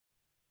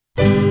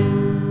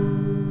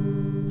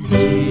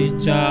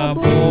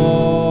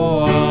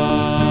Cicaboa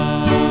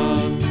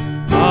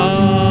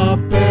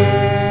Puppet.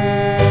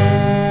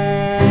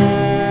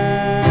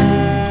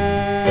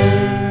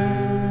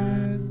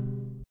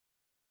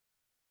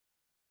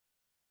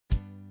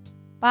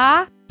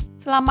 Pa,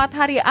 selamat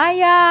Hari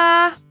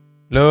Ayah.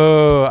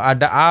 Loh,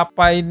 ada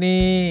apa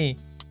ini?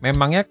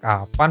 Memangnya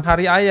kapan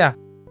Hari Ayah?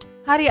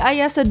 Hari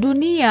Ayah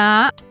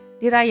sedunia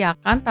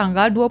dirayakan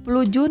tanggal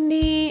 20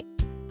 Juni.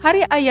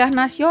 Hari Ayah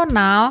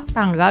nasional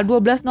tanggal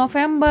 12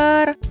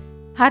 November.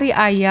 Hari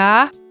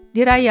Ayah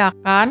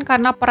dirayakan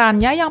karena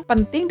perannya yang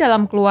penting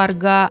dalam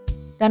keluarga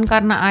dan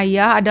karena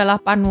ayah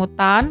adalah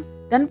panutan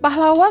dan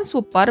pahlawan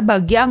super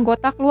bagi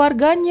anggota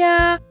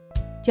keluarganya.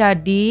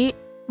 Jadi,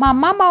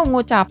 Mama mau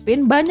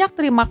ngucapin banyak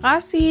terima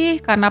kasih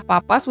karena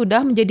Papa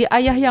sudah menjadi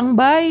ayah yang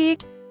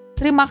baik.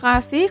 Terima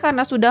kasih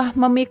karena sudah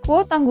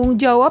memikul tanggung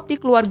jawab di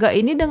keluarga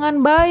ini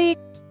dengan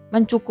baik,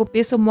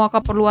 mencukupi semua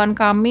keperluan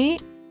kami,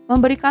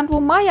 memberikan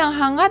rumah yang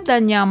hangat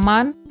dan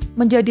nyaman,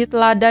 menjadi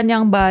teladan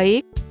yang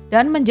baik,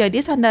 dan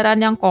menjadi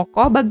sandaran yang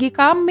kokoh bagi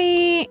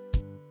kami.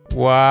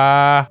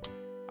 Wah,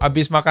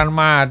 habis makan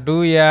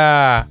madu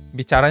ya.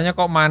 Bicaranya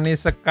kok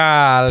manis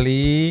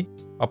sekali.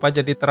 Papa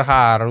jadi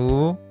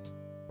terharu.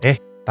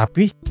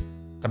 Tapi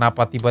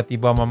kenapa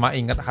tiba-tiba Mama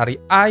ingat Hari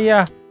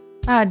Ayah?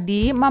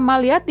 Tadi Mama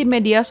lihat di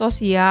media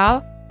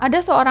sosial,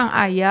 ada seorang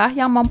ayah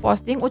yang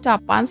memposting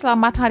ucapan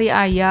selamat Hari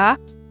Ayah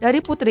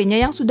dari putrinya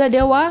yang sudah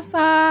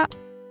dewasa.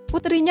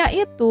 Putrinya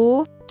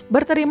itu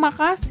berterima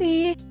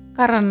kasih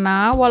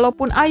karena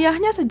walaupun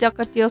ayahnya sejak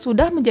kecil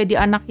sudah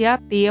menjadi anak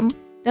yatim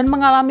dan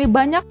mengalami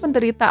banyak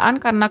penderitaan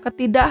karena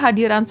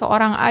ketidakhadiran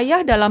seorang ayah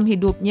dalam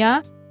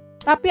hidupnya,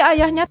 tapi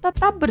ayahnya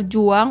tetap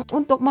berjuang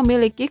untuk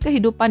memiliki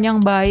kehidupan yang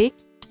baik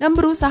dan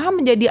berusaha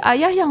menjadi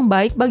ayah yang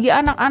baik bagi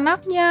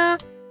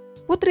anak-anaknya.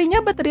 Putrinya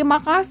berterima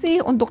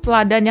kasih untuk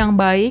teladan yang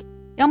baik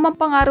yang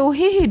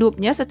mempengaruhi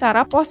hidupnya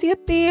secara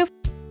positif.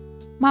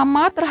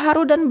 Mama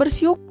terharu dan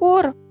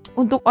bersyukur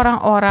untuk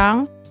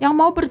orang-orang yang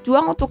mau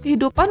berjuang untuk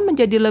kehidupan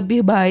menjadi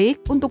lebih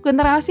baik untuk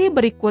generasi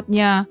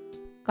berikutnya.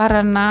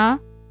 Karena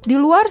di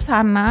luar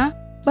sana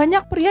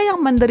banyak pria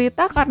yang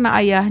menderita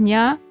karena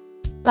ayahnya.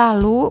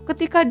 Lalu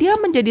ketika dia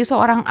menjadi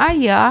seorang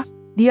ayah,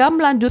 dia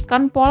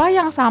melanjutkan pola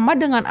yang sama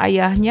dengan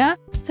ayahnya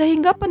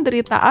sehingga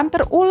penderitaan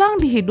terulang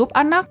di hidup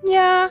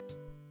anaknya.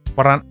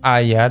 Peran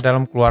ayah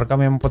dalam keluarga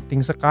memang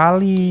penting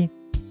sekali.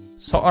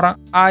 Seorang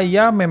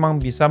ayah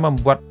memang bisa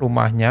membuat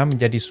rumahnya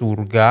menjadi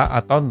surga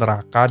atau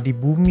neraka di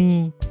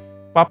bumi.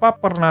 Papa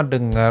pernah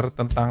dengar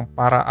tentang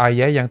para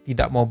ayah yang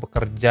tidak mau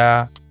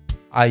bekerja,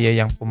 ayah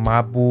yang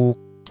pemabuk,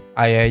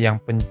 ayah yang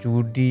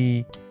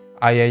penjudi,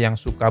 ayah yang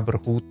suka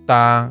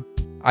berhutang,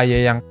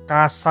 ayah yang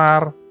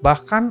kasar,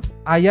 bahkan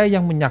ayah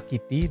yang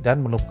menyakiti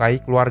dan melukai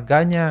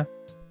keluarganya.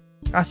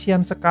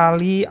 Kasihan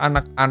sekali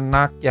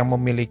anak-anak yang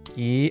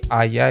memiliki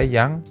ayah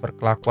yang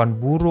berkelakuan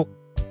buruk.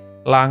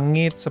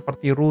 Langit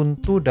seperti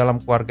runtuh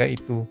dalam keluarga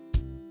itu.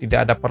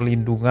 Tidak ada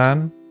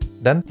perlindungan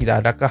dan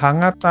tidak ada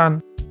kehangatan.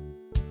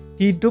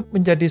 Hidup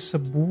menjadi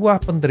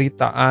sebuah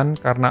penderitaan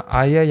karena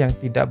ayah yang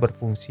tidak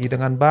berfungsi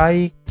dengan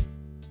baik.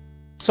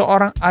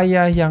 Seorang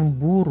ayah yang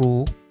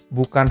buruk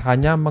bukan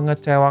hanya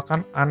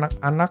mengecewakan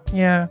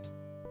anak-anaknya.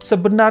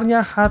 Sebenarnya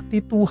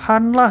hati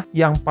Tuhanlah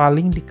yang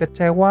paling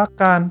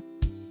dikecewakan.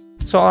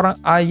 Seorang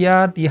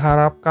ayah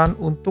diharapkan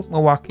untuk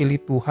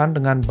mewakili Tuhan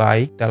dengan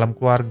baik dalam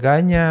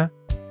keluarganya.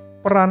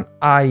 Peran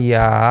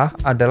ayah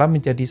adalah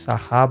menjadi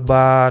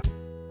sahabat,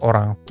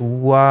 orang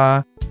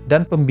tua,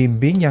 dan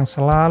pembimbing yang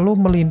selalu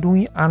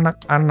melindungi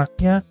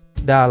anak-anaknya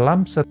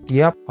dalam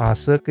setiap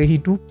fase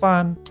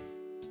kehidupan.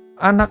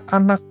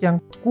 Anak-anak yang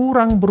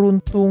kurang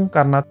beruntung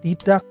karena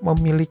tidak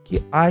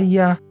memiliki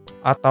ayah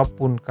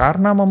ataupun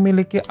karena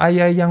memiliki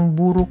ayah yang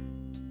buruk,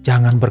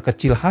 jangan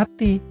berkecil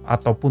hati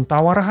ataupun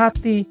tawar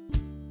hati.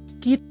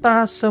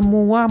 Kita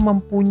semua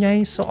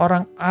mempunyai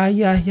seorang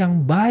ayah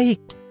yang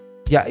baik,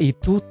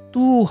 yaitu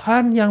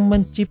Tuhan yang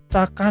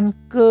menciptakan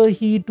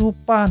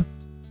kehidupan.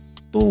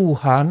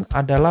 Tuhan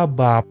adalah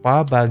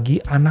Bapa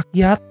bagi anak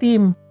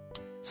yatim.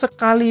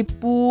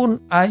 Sekalipun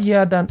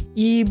ayah dan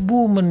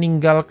ibu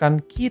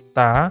meninggalkan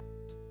kita,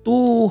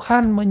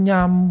 Tuhan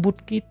menyambut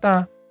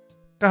kita.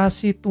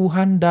 Kasih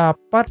Tuhan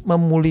dapat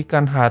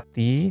memulihkan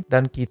hati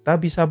dan kita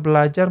bisa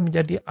belajar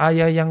menjadi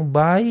ayah yang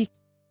baik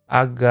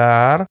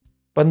agar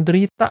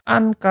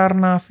penderitaan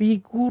karena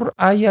figur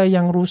ayah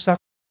yang rusak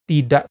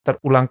tidak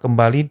terulang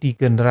kembali di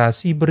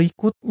generasi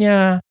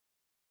berikutnya.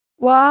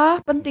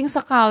 Wah, penting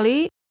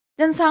sekali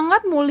dan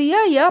sangat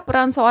mulia ya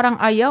peran seorang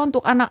ayah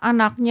untuk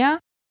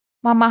anak-anaknya.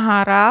 Mama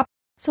harap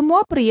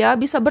semua pria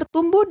bisa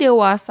bertumbuh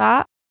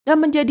dewasa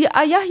dan menjadi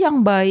ayah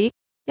yang baik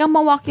yang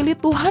mewakili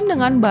Tuhan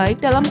dengan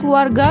baik dalam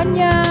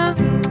keluarganya.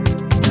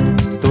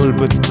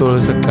 Betul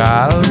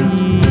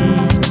sekali.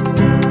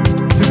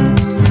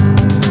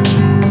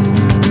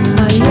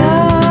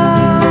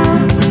 Ayah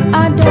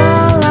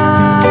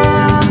adalah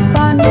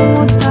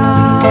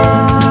panutan.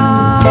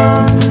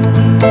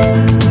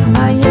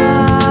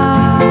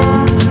 Ayah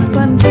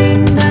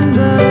penting dan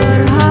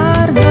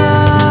berharga.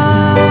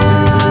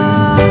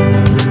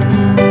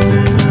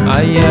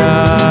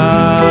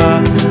 Ayah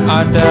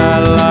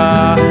adalah